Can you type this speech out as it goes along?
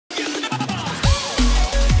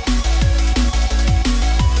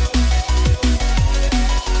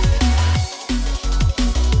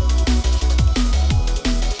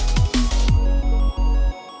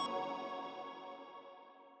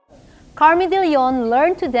Carmie de Leon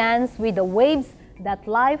learned to dance with the waves that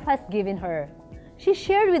life has given her. She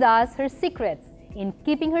shared with us her secrets in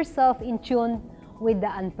keeping herself in tune with the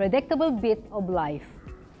unpredictable beat of life.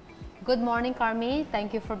 Good morning, Carmie.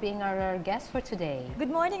 Thank you for being our guest for today.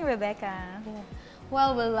 Good morning, Rebecca.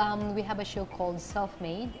 Well, we have a show called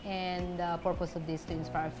Self-Made, and the purpose of this is to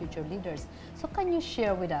inspire future leaders. So can you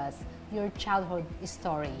share with us your childhood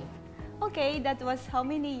story? Okay, that was how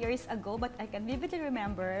many years ago, but I can vividly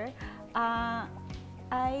remember. I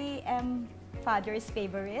am father's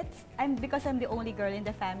favorite, because I'm the only girl in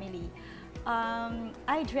the family.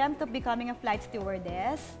 I dreamt of becoming a flight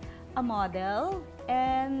stewardess, a model,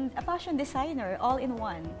 and a fashion designer, all in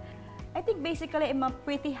one. I think basically I'm a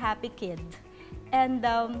pretty happy kid. And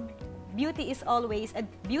beauty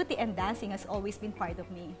and dancing has always been part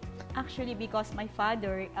of me. Actually, because my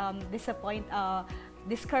father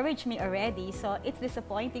discouraged me already, so it's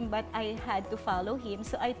disappointing, but I had to follow him,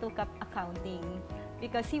 so I took up accounting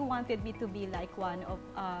because he wanted me to be like one of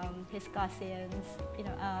his cousins,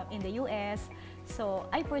 in the US. So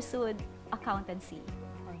I pursued accountancy.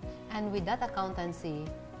 And with that accountancy,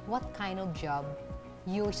 what kind of job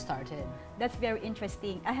you started? That's very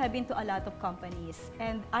interesting. I have been to a lot of companies,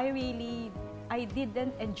 and I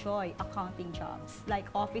didn't enjoy accounting jobs, like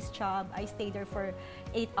office job. I stayed there for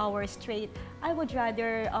 8 hours straight. I would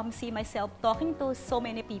rather see myself talking to so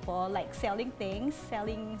many people, like selling things,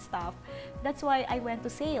 selling stuff. That's why I went to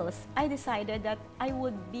sales. I decided that I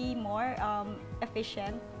would be more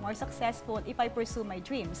efficient, more successful if I pursue my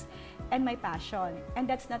dreams and my passion. And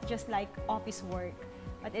that's not just like office work,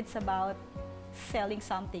 but it's about selling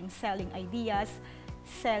something, selling ideas,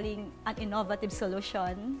 selling an innovative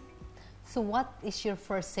solution. So what is your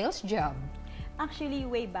first sales job? Actually,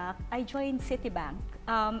 way back, I joined Citibank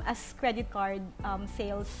as credit card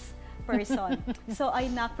sales person. So I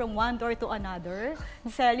knocked from one door to another,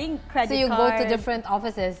 selling credit cards. So you go to different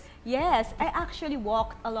offices? Yes, I actually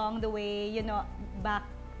walked along the way,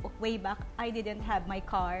 way back, I didn't have my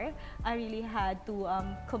car. I really had to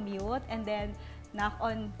commute and then knock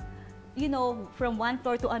on, from one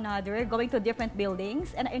floor to another, going to different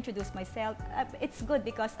buildings, and I introduced myself. It's good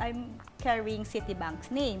because I'm carrying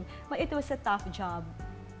Citibank's name, but it was a tough job.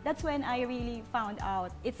 That's when I really found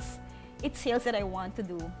out it's sales that I want to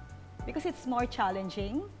do, because it's more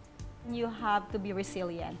challenging. You have to be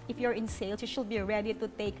resilient. If you're in sales, you should be ready to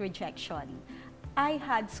take rejection. I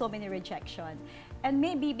had so many rejection, and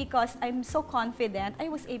maybe because I'm so confident, I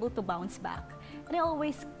was able to bounce back. And I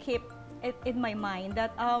always keep it in my mind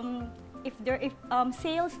that if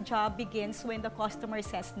sales job begins when the customer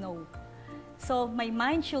says no. So my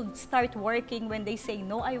mind should start working when they say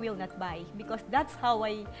no, I will not buy, because that's how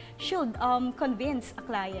I should convince a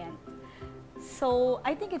client. So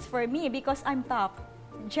I think it's for me because I'm tough.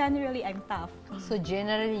 Generally, I'm tough. So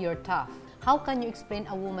generally, you're tough. How can you explain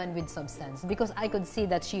a woman with substance? Because I could see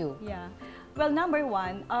that's you. Yeah. Well, number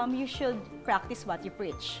one, you should practice what you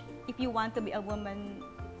preach. If you want to be a woman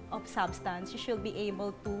of substance, you should be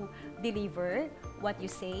able to deliver what you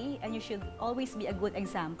say, and you should always be a good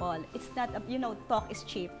example. It's not, talk is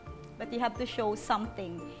cheap, but you have to show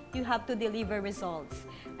something. You have to deliver results.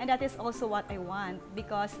 And that is also what I want,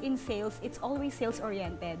 because in sales, it's always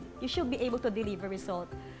sales-oriented. You should be able to deliver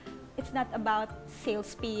results. It's not about sales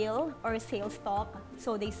spiel or sales talk,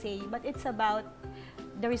 so they say, but it's about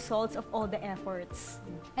the results of all the efforts.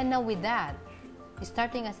 And now with that,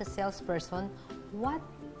 starting as a salesperson, what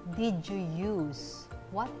did you use?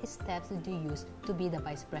 What steps did you use to be the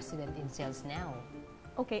vice president in sales now?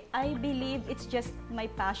 Okay, I believe it's just my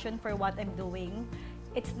passion for what I'm doing.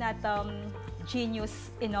 It's not genius,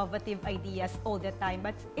 innovative ideas all the time,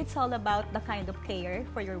 but it's all about the kind of care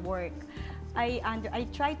for your work. I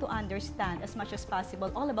try to understand as much as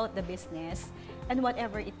possible all about the business and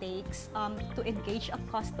whatever it takes to engage a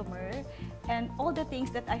customer, and all the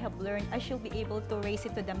things that I have learned, I should be able to raise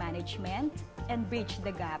it to the management and bridge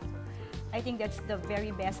the gap. I think that's the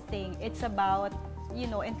very best thing. It's about,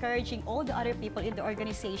 encouraging all the other people in the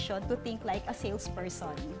organization to think like a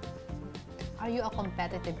salesperson. Are you a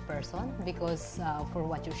competitive person because for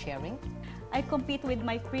what you're sharing? I compete with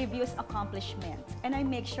my previous accomplishments, and I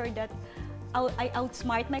make sure that I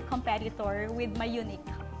outsmart my competitor with my unique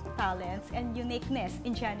talents and uniqueness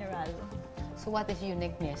in general. So what is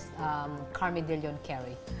uniqueness Carmie de Leon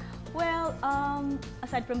carry? Well,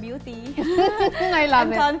 aside from beauty I love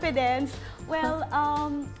and it. confidence, well,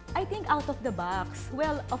 I think out of the box.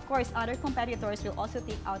 Well, of course, other competitors will also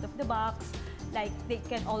think out of the box. Like, they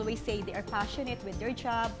can always say they are passionate with their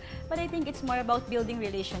job, but I think it's more about building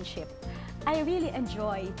relationship. I really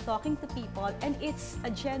enjoy talking to people, and it's a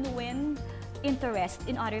genuine interest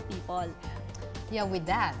in other people. Yeah, with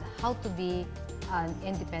that, how to be an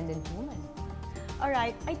independent woman? All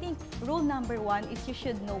right, I think rule number one is you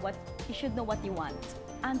should know what you want.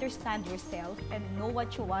 Understand yourself and know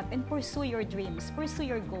what you want and pursue your dreams, pursue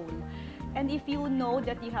your goal. And if you know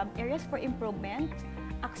that you have areas for improvement,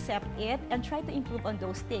 accept it and try to improve on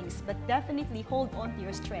those things. But definitely hold on to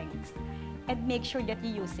your strengths and make sure that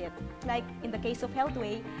you use it. Like in the case of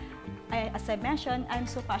Healthway, as I mentioned, I'm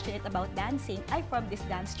so passionate about dancing. I'm from this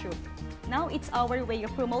dance troupe. Now it's our way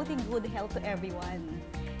of promoting good health to everyone.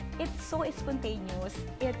 It's so spontaneous,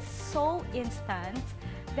 it's so instant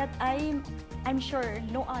that I'm sure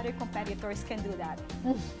no other competitors can do that.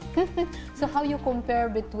 So how you compare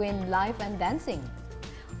between life and dancing?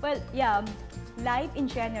 Well, yeah, life in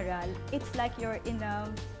general, it's like you're in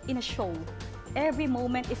a show. Every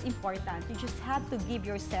moment is important. You just have to give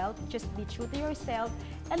yourself, just be true to yourself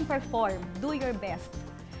and perform, do your best.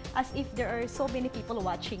 As if there are so many people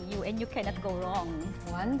watching you and you cannot go wrong.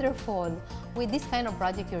 Wonderful. With this kind of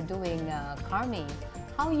project you're doing, Carmie,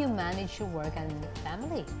 how you manage your work and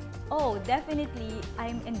family? Oh, definitely.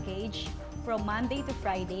 I'm engaged from Monday to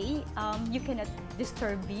Friday. You cannot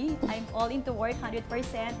disturb me. I'm all into work 100%.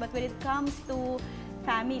 But when it comes to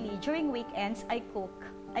family, during weekends, I cook.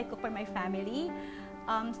 I cook for my family.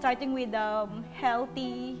 Starting with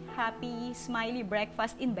healthy, happy, smiley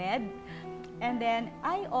breakfast in bed. And then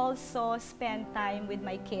I also spend time with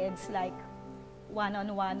my kids, like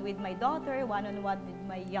one-on-one with my daughter, one-on-one with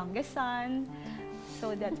my youngest son.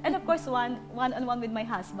 So that's, and of course, one-on-one with my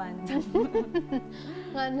husband.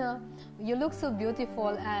 And you look so beautiful,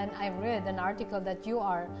 and I read an article that you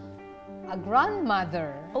are a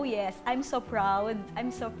grandmother. Oh yes, I'm so proud.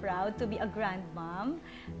 I'm so proud to be a grandmom.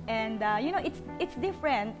 And you know, it's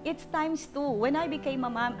different. It's times two. When I became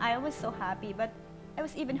a mom, I was so happy, but I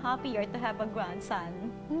was even happier to have a grandson.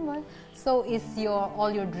 So is all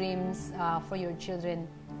your dreams for your children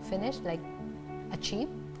finished, like achieved?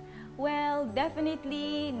 Well,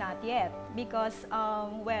 definitely not yet because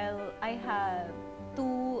well, I have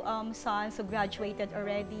two sons who graduated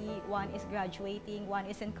already. One is graduating, one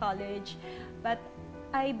is in college. But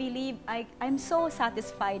I believe I'm so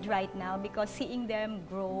satisfied right now because seeing them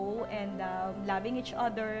grow and loving each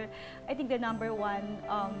other. I think the number one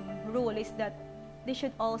rule is that they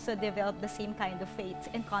should also develop the same kind of faith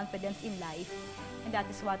and confidence in life. And that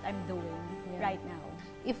is what I'm doing right now.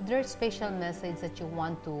 If there's special message that you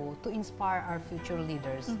want to inspire our future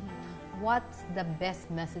leaders, what's the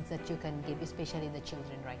best message that you can give, especially the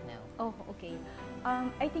children right now? Oh, okay.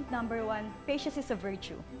 I think number one, patience is a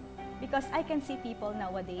virtue. Because I can see people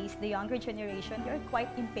nowadays, the younger generation, they're quite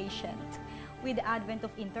impatient. With the advent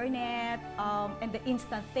of internet and the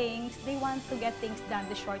instant things, they want to get things done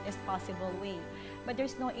the shortest possible way. But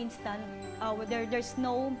there's no instant, there's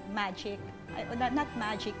no magic, not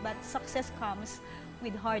magic, but success comes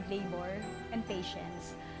with hard labor and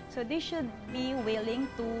patience. So they should be willing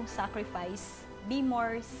to sacrifice, be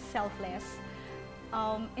more selfless.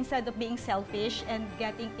 Instead of being selfish and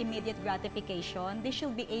getting immediate gratification, they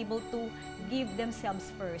should be able to give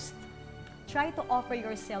themselves first. Try to offer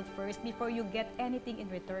yourself first before you get anything in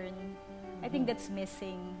return. I think that's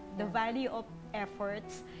missing. The value of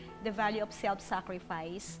efforts, the value of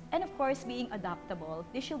self-sacrifice, and of course, being adaptable.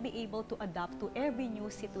 They should be able to adapt to every new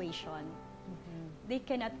situation. They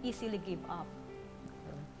cannot easily give up.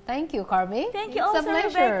 Thank you, Carmie. Thank you also,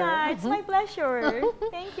 Rebecca. It's my pleasure.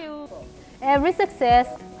 Thank you. Every success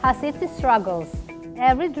has its struggles.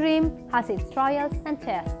 Every dream has its trials and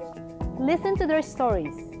tests. Listen to their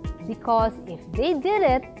stories, because if they did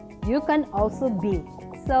it, you can also be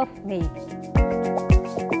self-made.